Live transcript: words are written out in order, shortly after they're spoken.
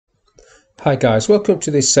Hi guys, welcome to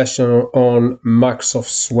this session on Microsoft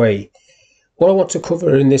Sway. What I want to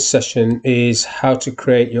cover in this session is how to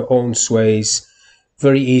create your own sways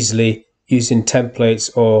very easily using templates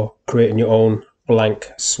or creating your own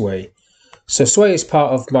blank sway. So Sway is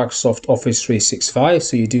part of Microsoft Office 365,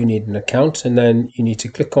 so you do need an account, and then you need to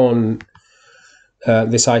click on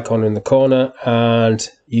this icon in the corner and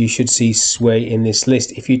you should see Sway in this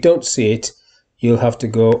list. If you don't see it, you'll have to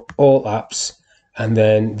go All Apps, and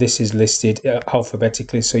then this is listed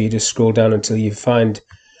alphabetically, so you just scroll down until you find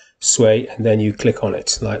Sway and then you click on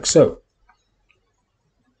it like so.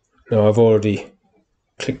 Now I've already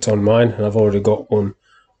clicked on mine and I've already got one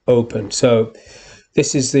open. So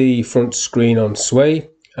this is the front screen on Sway,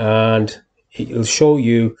 and it'll show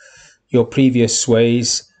you your previous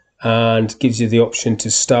sways and gives you the option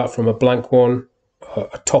to start from a blank one,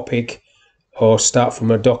 a topic, or start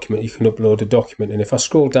from a document. You can upload a document. And if I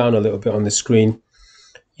scroll down a little bit on the screen,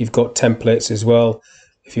 you've got templates as well.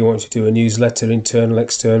 If you want to do a newsletter, internal,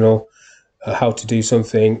 external, how to do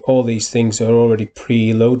something, all these things are already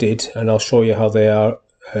pre-loaded, and I'll show you how they are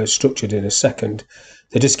structured in a second.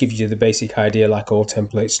 They just give you the basic idea like all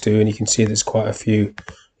templates do, and you can see there's quite a few,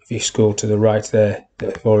 if you scroll to the right there,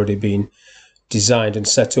 that have already been designed and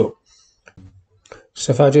set up.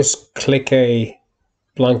 So if I just click a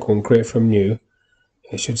blank one, create from new,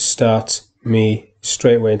 it should start me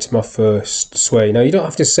straight away into my first sway. Now you don't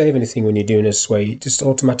have to save anything when you're doing a sway, it just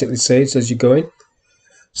automatically saves as you're going.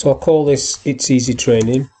 So I'll call this It's Easy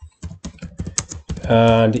Training,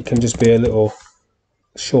 and it can just be a little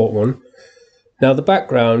short one. Now the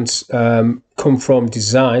backgrounds come from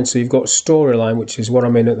design, so you've got storyline, which is what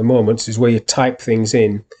I'm in at the moment. This is where you type things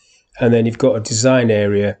in, and then you've got a design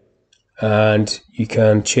area, and you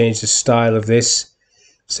can change the style of this.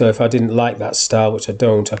 So if I didn't like that style, which I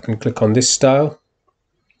don't, I can click on this style.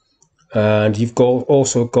 And you've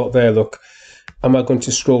also got there, look, am I going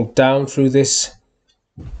to scroll down through this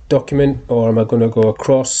document, or am I going to go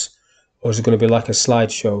across, or is it going to be like a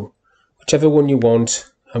slideshow? Whichever one you want,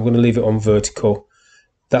 I'm going to leave it on vertical.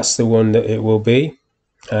 That's the one that it will be.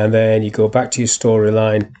 And then you go back to your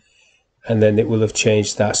storyline, and then it will have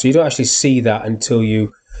changed that. So you don't actually see that until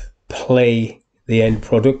you play the end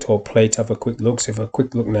product or play to have a quick look. So if I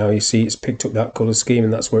quick look now, you see it's picked up that color scheme,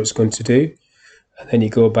 and that's what it's going to do. And then you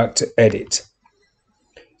go back to edit.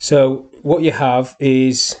 So what you have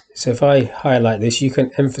is, so if I highlight this, you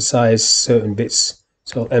can emphasize certain bits.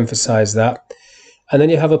 So I'll emphasize that. And then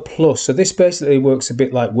you have a plus. So this basically works a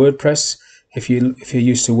bit like WordPress. If you're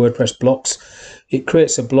used to WordPress blocks, it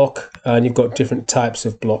creates a block, and you've got different types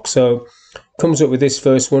of blocks. So it comes up with this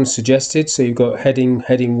first one, suggested. So you've got heading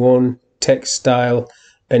 1, text style,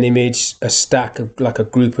 an image, a stack of like a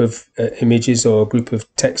group of images or a group of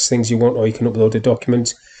text things you want, or you can upload a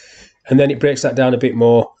document. And then it breaks that down a bit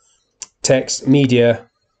more. Text, media,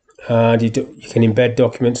 and you can embed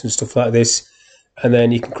documents and stuff like this. And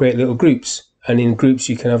then you can create little groups, and in groups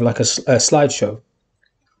you can have like a slideshow.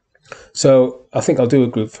 So I think I'll do a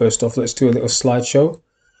group first off. Let's do a little slideshow.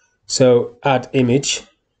 So add image.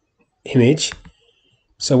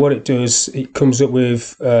 So what it does, it comes up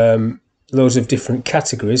with loads of different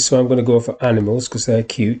categories. So I'm going to go for animals because they're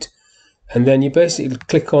cute. And then you basically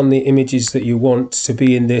click on the images that you want to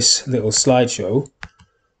be in this little slideshow.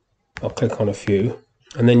 I'll click on a few,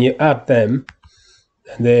 and then you add them,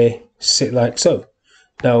 and they sit like so.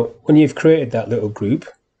 Now, when you've created that little group,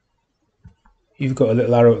 you've got a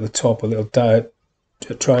little arrow at the top, a little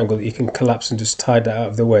triangle that you can collapse and just tie that out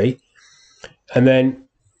of the way. And then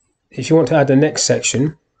if you want to add the next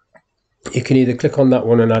section, you can either click on that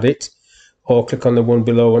one and add it, or click on the one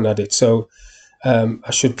below and add it. So I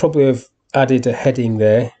should probably have added a heading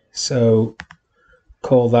there. So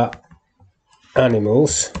call that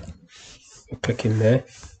animals. We'll click in there.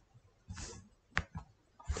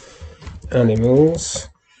 Animals.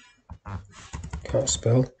 Can't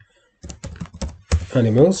spell.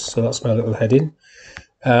 Animals. So that's my little heading.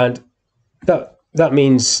 And that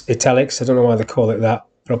means italics. I don't know why they call it that,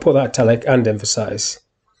 but I'll put that italic and emphasize.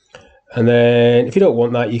 And then if you don't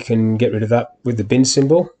want that, you can get rid of that with the bin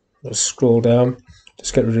symbol. Let's scroll down.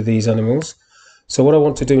 Just get rid of these animals. So what I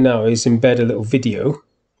want to do now is embed a little video.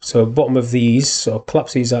 So bottom of these, so I'll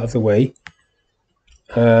collapse these out of the way.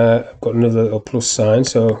 I've got another little plus sign,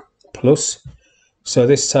 so plus. So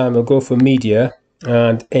this time I'll go for media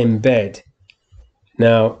and embed.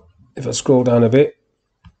 Now, if I scroll down a bit,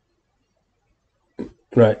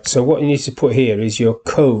 right, so what you need to put here is your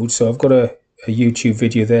code. So I've got a YouTube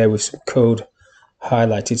video there with some code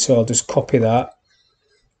highlighted. So I'll just copy that,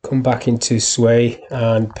 come back into Sway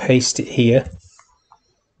and paste it here.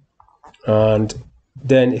 And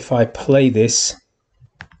then if I play this,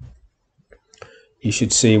 you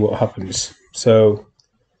should see what happens. So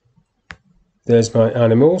there's my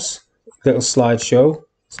animals, little slideshow,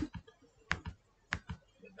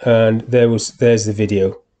 and there's the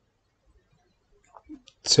video.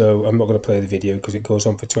 So I'm not going to play the video because it goes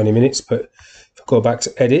on for 20 minutes, but if I go back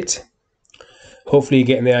to edit, hopefully you're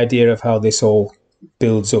getting the idea of how this all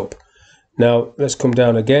builds up. Now let's come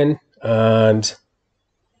down again, and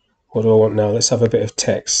what do I want now? Let's have a bit of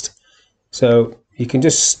text. So you can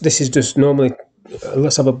just, this is just normally,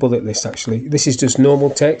 let's have a bullet list actually. This is just normal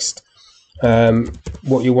text,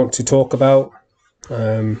 what you want to talk about.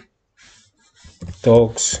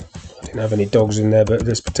 Dogs, I didn't have any dogs in there, but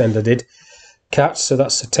let's pretend I did. Cats, so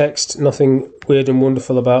that's the text, nothing weird and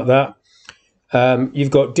wonderful about that. You've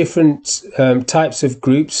got different types of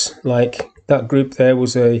groups, like that group there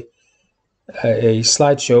was a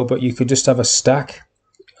slideshow, but you could just have a stack,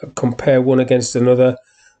 compare one against another,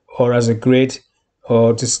 or as a grid,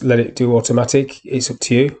 or just let it do automatic. It's up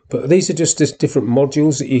to you. But these are just different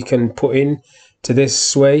modules that you can put in to this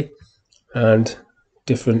sway, and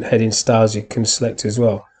different heading styles you can select as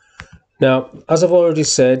well. Now, as I've already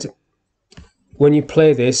said, when you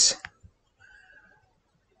play this,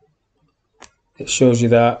 it shows you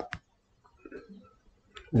that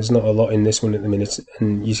there's not a lot in this one at the minute,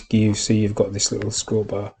 and you see you've got this little scroll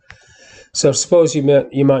bar. So I suppose you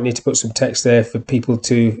might need to put some text there for people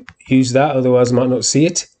to use that, otherwise I might not see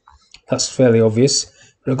it. That's fairly obvious.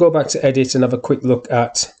 But I'll go back to edit and have a quick look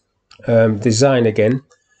at design again.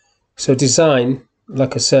 So design,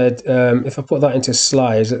 like I said, if I put that into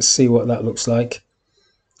slides, let's see what that looks like.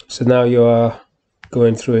 So now you are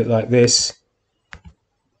going through it like this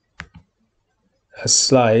as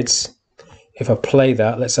slides. If I play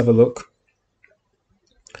that, let's have a look.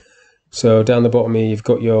 So down the bottom here you've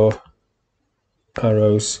got your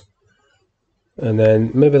arrows, and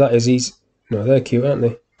then maybe that is easy. No, they're cute, aren't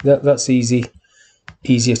they? That's easier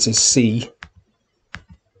to see.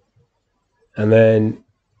 And then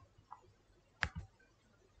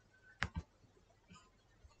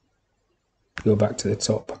go back to the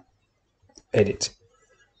top, edit.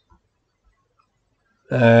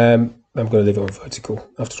 I'm going to leave it on vertical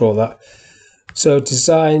after all that. So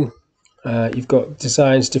design, you've got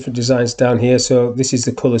designs, different designs down here. So this is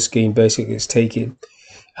the color scheme basically it's taking.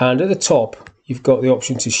 And at the top, you've got the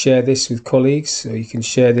option to share this with colleagues. So you can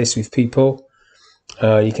share this with people.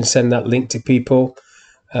 You can send that link to people.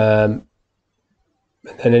 And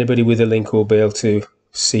anybody with a link will be able to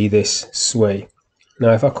see this sway.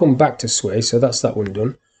 Now, if I come back to sway, so that's that one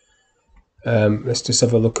done. Let's just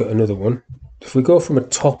have a look at another one. If we go from a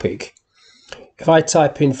topic, if I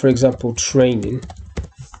type in, for example, training,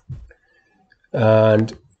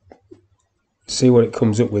 and see what it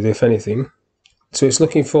comes up with, if anything. So it's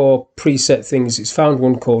looking for preset things. It's found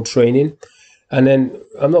one called training, and then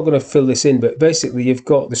I'm not going to fill this in, but basically you've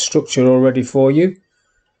got the structure already for you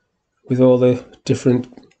with all the different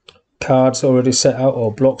cards already set out,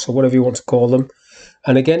 or blocks, or whatever you want to call them.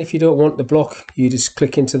 And again, if you don't want the block, you just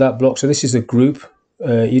click into that block. So this is the group.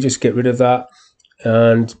 You just get rid of that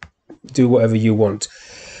and do whatever you want.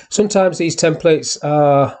 Sometimes these templates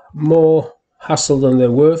are more hassle than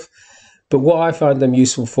they're worth, but what I find them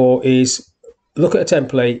useful for is look at a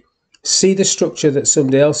template, see the structure that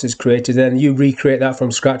somebody else has created, then you recreate that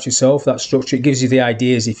from scratch yourself. That structure, it gives you the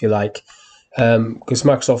ideas, if you like, because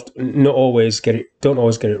Microsoft don't always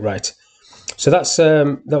get it right. So that's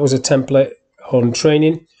that was a template on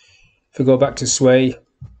training. If we go back to sway,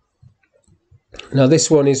 now this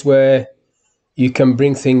one is where you can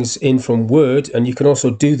bring things in from Word, and you can also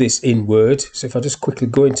do this in Word. So if I just quickly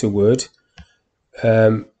go into Word,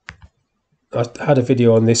 I had a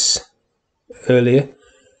video on this earlier.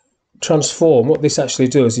 Transform, what this actually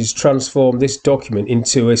does is transform this document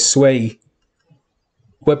into a sway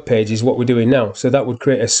web page, is what we're doing now. So that would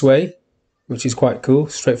create a sway, which is quite cool,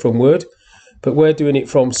 straight from Word. But we're doing it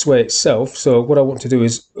from sway itself. So what I want to do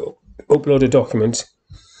is upload a document,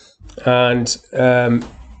 and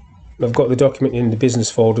I've got the document in the business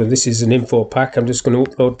folder. This is an info pack. I'm just going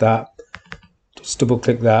to upload that. Just double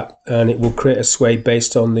click that, and it will create a sway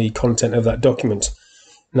based on the content of that document.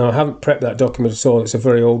 Now, I haven't prepped that document at all. It's a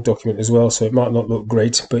very old document as well, so it might not look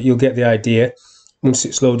great, but you'll get the idea. Once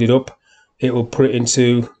it's loaded up, it will put it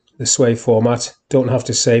into the sway format. Don't have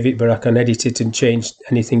to save it, but I can edit it and change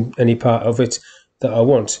any part of it that I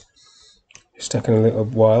want. It's taken a little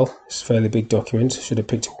while. It's a fairly big document. Should have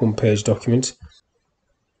picked a one-page document.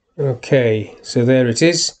 Okay, so there it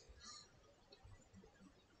is.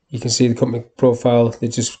 You can see the company profile. It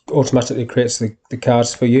just automatically creates the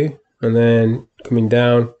cards for you. And then coming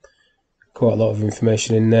down, quite a lot of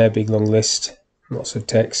information in there, big long list, lots of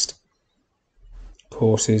text.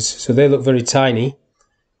 courses. So they look very tiny,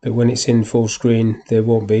 but when it's in full screen, they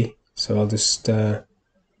won't be. So I'll just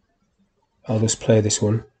play this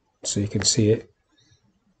one so you can see it.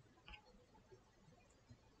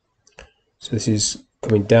 So this is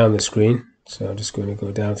coming down the screen. So I'm just going to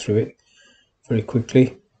go down through it very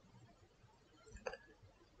quickly.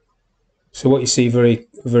 So what you see very,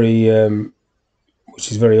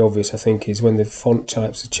 which is very obvious, I think, is when the font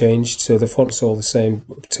types are changed. So the font's all the same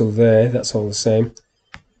up till there. That's all the same.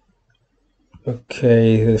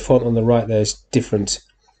 Okay, the font on the right there is different.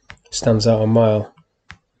 Stands out a mile.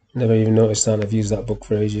 Never even noticed that. I've used that book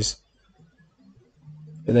for ages.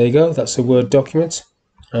 But there you go. That's a Word document.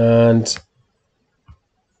 And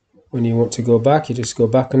when you want to go back, you just go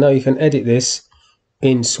back. And now you can edit this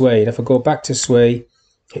in Sway. And if I go back to Sway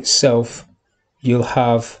itself, you'll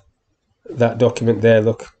have that document there.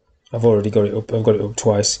 Look, I've already got it up. I've got it up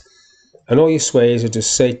twice. And all your sways are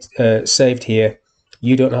just saved here.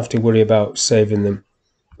 You don't have to worry about saving them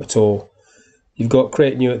at all. You've got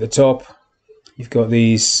create new at the top. You've got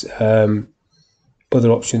these other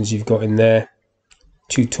options you've got in there.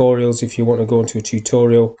 Tutorials, if you want to go into a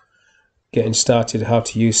tutorial, getting started how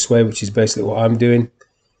to use Sway, which is basically what I'm doing.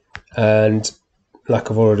 And like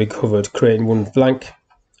I've already covered, creating one blank,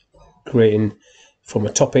 creating from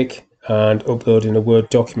a topic, and uploading a Word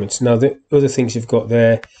document. Now the other things you've got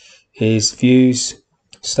there is views,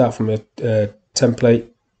 start from a template,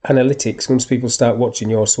 analytics. Once people start watching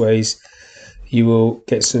your sways, you will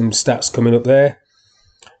get some stats coming up there.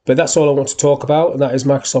 But that's all I want to talk about, and that is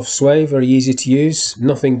Microsoft Sway. Very easy to use,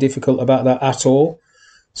 nothing difficult about that at all.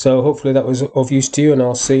 So hopefully that was of use to you, and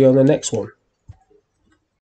I'll see you on the next one.